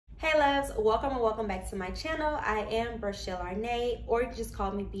loves, welcome and welcome back to my channel. I am Burchelle Arnay, or you can just call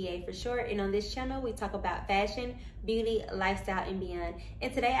me BA for short. And on this channel, we talk about fashion, beauty, lifestyle, and beyond.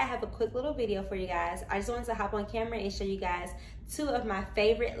 And today I have a quick little video for you guys. I just wanted to hop on camera and show you guys two of my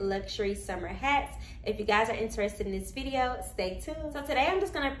favorite luxury summer hats. If you guys are interested in this video, stay tuned. So today I'm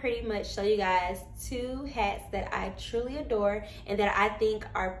just gonna pretty much show you guys two hats that I truly adore and that I think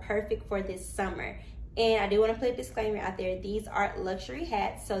are perfect for this summer. And I do want to put a disclaimer out there. These are luxury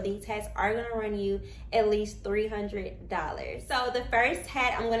hats, so these hats are going to run you at least $300. So the first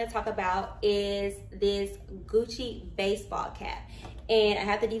hat I'm going to talk about is this Gucci baseball cap. And I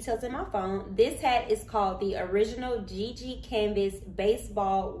have the details in my phone. This hat is called the original GG Canvas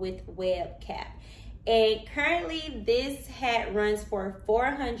baseball with web cap. And currently this hat runs for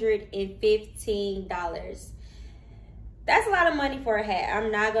 $415. That's a lot of money for a hat.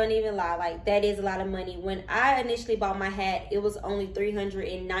 I'm not gonna even lie, like that is a lot of money. When I initially bought my hat, it was only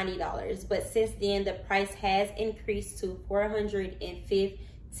 $390, but since then the price has increased to $415.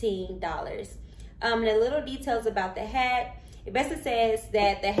 The little details about the hat, it basically says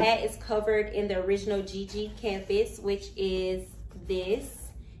that the hat is covered in the original GG canvas, which is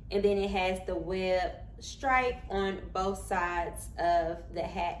this, and then it has the web stripe on both sides of the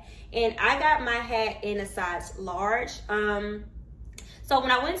hat. And I got my hat in a size large. So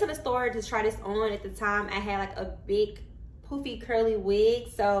when I went to the store to try this on, at the time I had like a big poofy curly wig,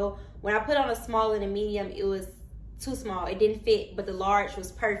 so when I put on a small and a medium, it was too small, it didn't fit, but the large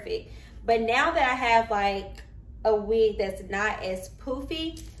was perfect. But now that I have like a wig that's not as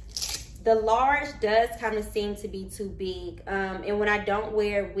poofy, the large does kind of seem to be too big. And when I don't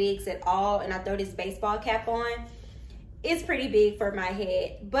wear wigs at all and I throw this baseball cap on, it's pretty big for my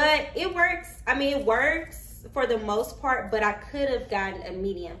head. But it works. I mean, it works for the most part, but I could have gotten a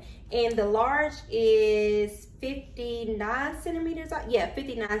medium. And the large is 59 centimeters. Yeah,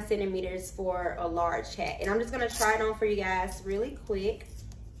 59 centimeters for a large hat. And I'm just going to try it on for you guys really quick.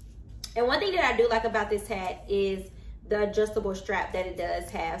 And one thing that I do like about this hat is the adjustable strap that it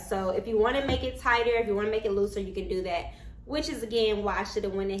does have. So if you want to make it tighter, if you want to make it looser, you can do that, which is again why I should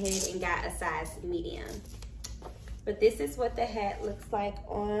have went ahead and got a size medium. But this is what the hat looks like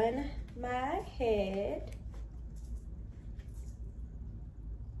on my head.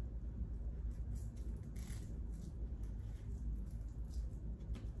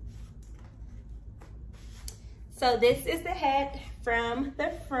 So this is the hat from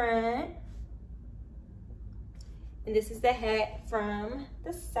the front. And this is the hat from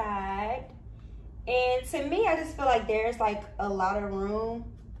the side. And to me, I just feel like there's like a lot of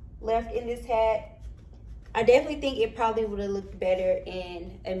room left in this hat. I definitely think it probably would have looked better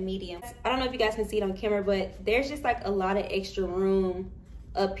in a medium. I don't know if you guys can see it on camera, but there's just like a lot of extra room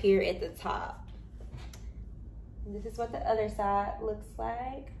up here at the top. And this is what the other side looks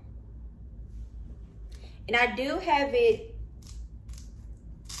like. And I do have it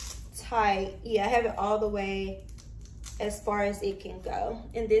tight. Yeah, I have it all the way as far as it can go.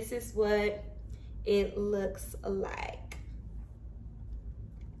 And this is what it looks like.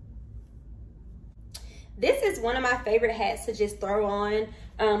 This is one of my favorite hats to just throw on.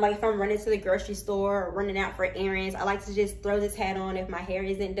 Like if I'm running to the grocery store or running out for errands, I like to just throw this hat on if my hair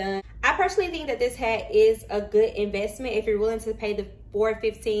isn't done. I personally think that this hat is a good investment if you're willing to pay the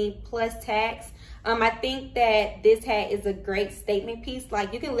 $415 plus tax. I think that this hat is a great statement piece.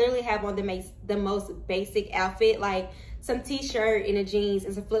 Like you can literally have on the most basic outfit, like some t-shirt and a jeans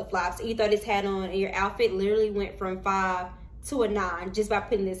and some flip-flops, and you throw this hat on and your outfit literally went from 5 to a 9 just by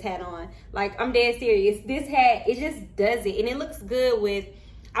putting this hat on. Like, I'm dead serious. This hat, it just does it. And it looks good with,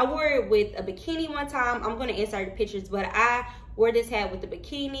 I wore it with a bikini one time. I'm gonna insert the pictures, but I wore this hat with the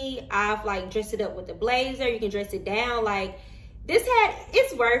bikini. I've like dressed it up with the blazer. You can dress it down. Like, this hat,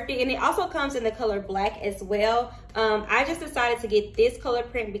 it's worth it. And it also comes in the color black as well. I just decided to get this color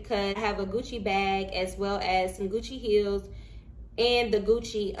print because I have a Gucci bag as well as some Gucci heels and the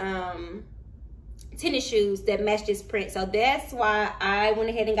Gucci tennis shoes that match this print. So that's why I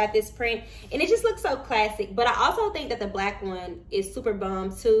went ahead and got this print. And it just looks so classic. But I also think that the black one is super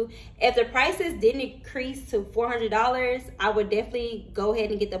bomb too. If the prices didn't increase to $400, I would definitely go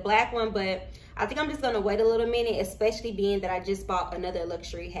ahead and get the black one. But I think I'm just gonna wait a little minute, especially being that I just bought another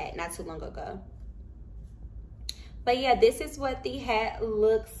luxury hat not too long ago. But yeah, this is what the hat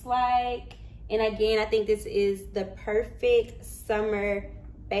looks like. And again, I think this is the perfect summer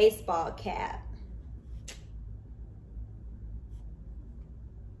baseball cap.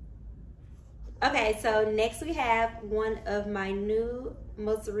 Okay, so next we have one of my new,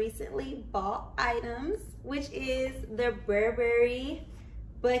 most recently bought items, which is the Burberry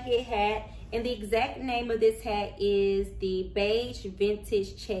bucket hat. And the exact name of this hat is the Beige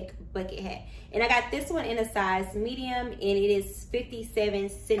Vintage Check Bucket Hat. And I got this one in a size medium, and it is 57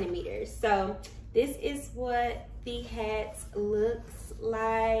 centimeters. So this is what the hat looks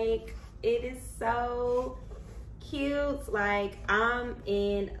like. It is so cute. Like, I'm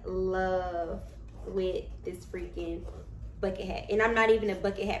in love with this freaking bucket hat. And I'm not even a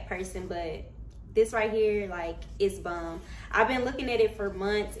bucket hat person, but this right here, like, it's bomb. I've been looking at it for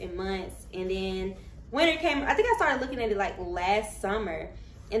months and months, and then winter came. I think I started looking at it like last summer,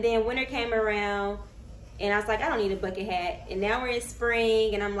 and then winter came around, and I was like, I don't need a bucket hat. And now we're in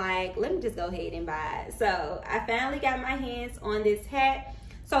spring, and I'm like, let me just go ahead and buy it. So I finally got my hands on this hat.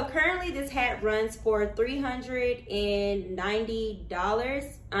 So currently this hat runs for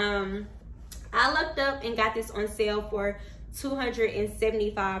 $390. I looked up and got this on sale for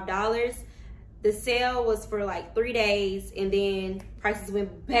 $275. The sale was for like 3 days, and then prices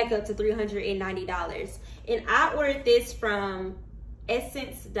went back up to $390. And I ordered this from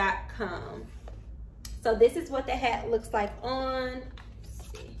essence.com. So this is what the hat looks like on.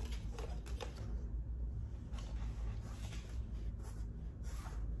 Let's see.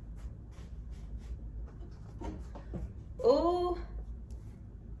 Oh,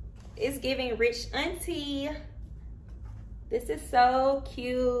 it's giving rich auntie. This is so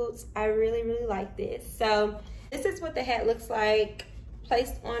cute. I really, really like this. So this is what the hat looks like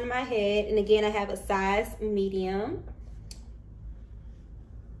placed on my head. And again, I have a size medium.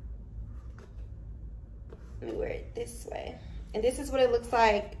 Let me wear it this way. And this is what it looks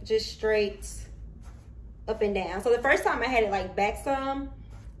like, just straight up and down. So the first time I had it like back some,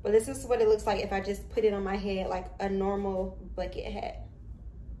 but this is what it looks like if I just put it on my head like a normal bucket hat.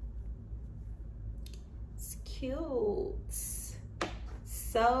 Cute.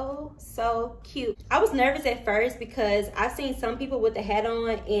 So cute. I was nervous at first because I've seen some people with the hat on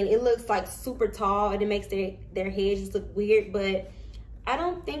and it looks like super tall and it makes their heads just look weird, but I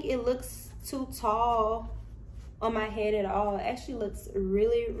don't think it looks too tall on my head at all. It actually looks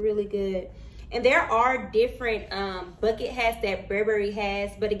really, really good. And there are different bucket hats that Burberry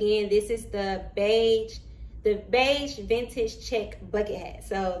has, but again, this is the Beige Vintage Check Bucket Hat.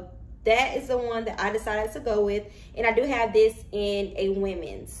 So that is the one that I decided to go with. And I do have this in a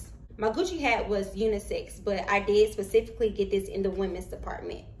women's. My Gucci hat was unisex, but I did specifically get this in the women's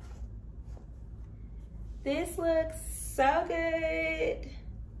department. This looks so good.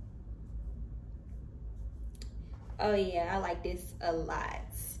 Oh yeah, I like this a lot.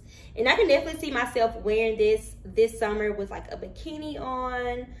 And I can definitely see myself wearing this summer with like a bikini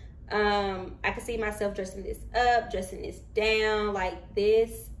on. I can see myself dressing this up, dressing this down. Like,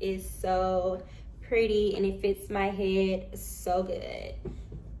 this is so pretty and it fits my head so good.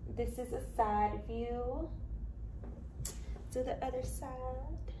 This is a side view. To the other side.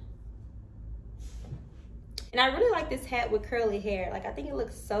 And I really like this hat with curly hair. Like, I think it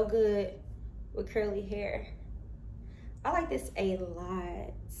looks so good with curly hair. I like this a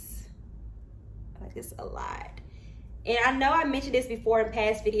lot. I like this a lot. And I know I mentioned this before in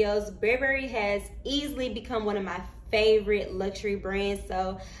past videos, Burberry has easily become one of my favorite luxury brands.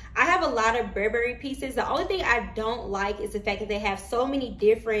 So I have a lot of Burberry pieces. The only thing I don't like is the fact that they have so many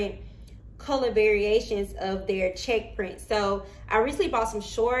different color variations of their check print. So I recently bought some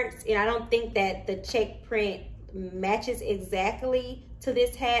shorts and I don't think that the check print matches exactly to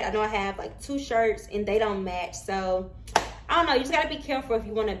this hat. I know I have like 2 shirts and they don't match. So I don't know, you just gotta be careful if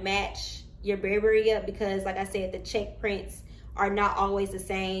you wanna match your Burberry up, because like I said, the check prints are not always the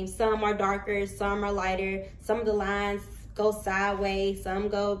same. Some are darker, some are lighter, some of the lines go sideways, some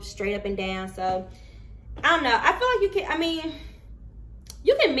go straight up and down. So I don't know, I feel like you can, I mean,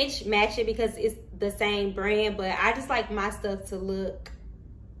 you can match it because it's the same brand, but I just like my stuff to look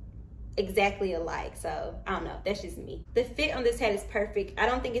exactly alike. So I don't know, that's just me. The fit on this hat is perfect. I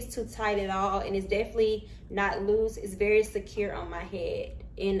don't think it's too tight at all, and it's definitely not loose. It's very secure on my head,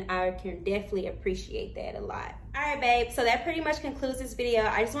 and I can definitely appreciate that a lot. All right, babe, so that pretty much concludes this video.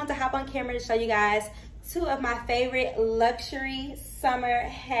 I just wanted to hop on camera to show you guys 2 of my favorite luxury summer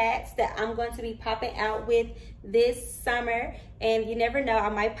hats that I'm going to be popping out with this summer. And you never know, I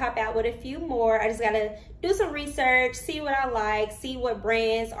might pop out with a few more. I just gotta do some research, see what I like, see what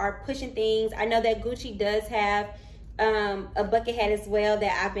brands are pushing things. I know that Gucci does have a bucket hat as well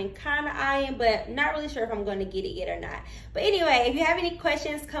that I've been kind of eyeing, but not really sure if I'm going to get it yet or not. But anyway, if you have any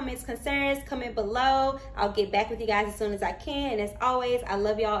questions, comments, concerns, comment below. I'll get back with you guys as soon as I can. And as always, I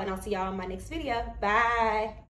love y'all, and I'll see y'all in my next video. Bye.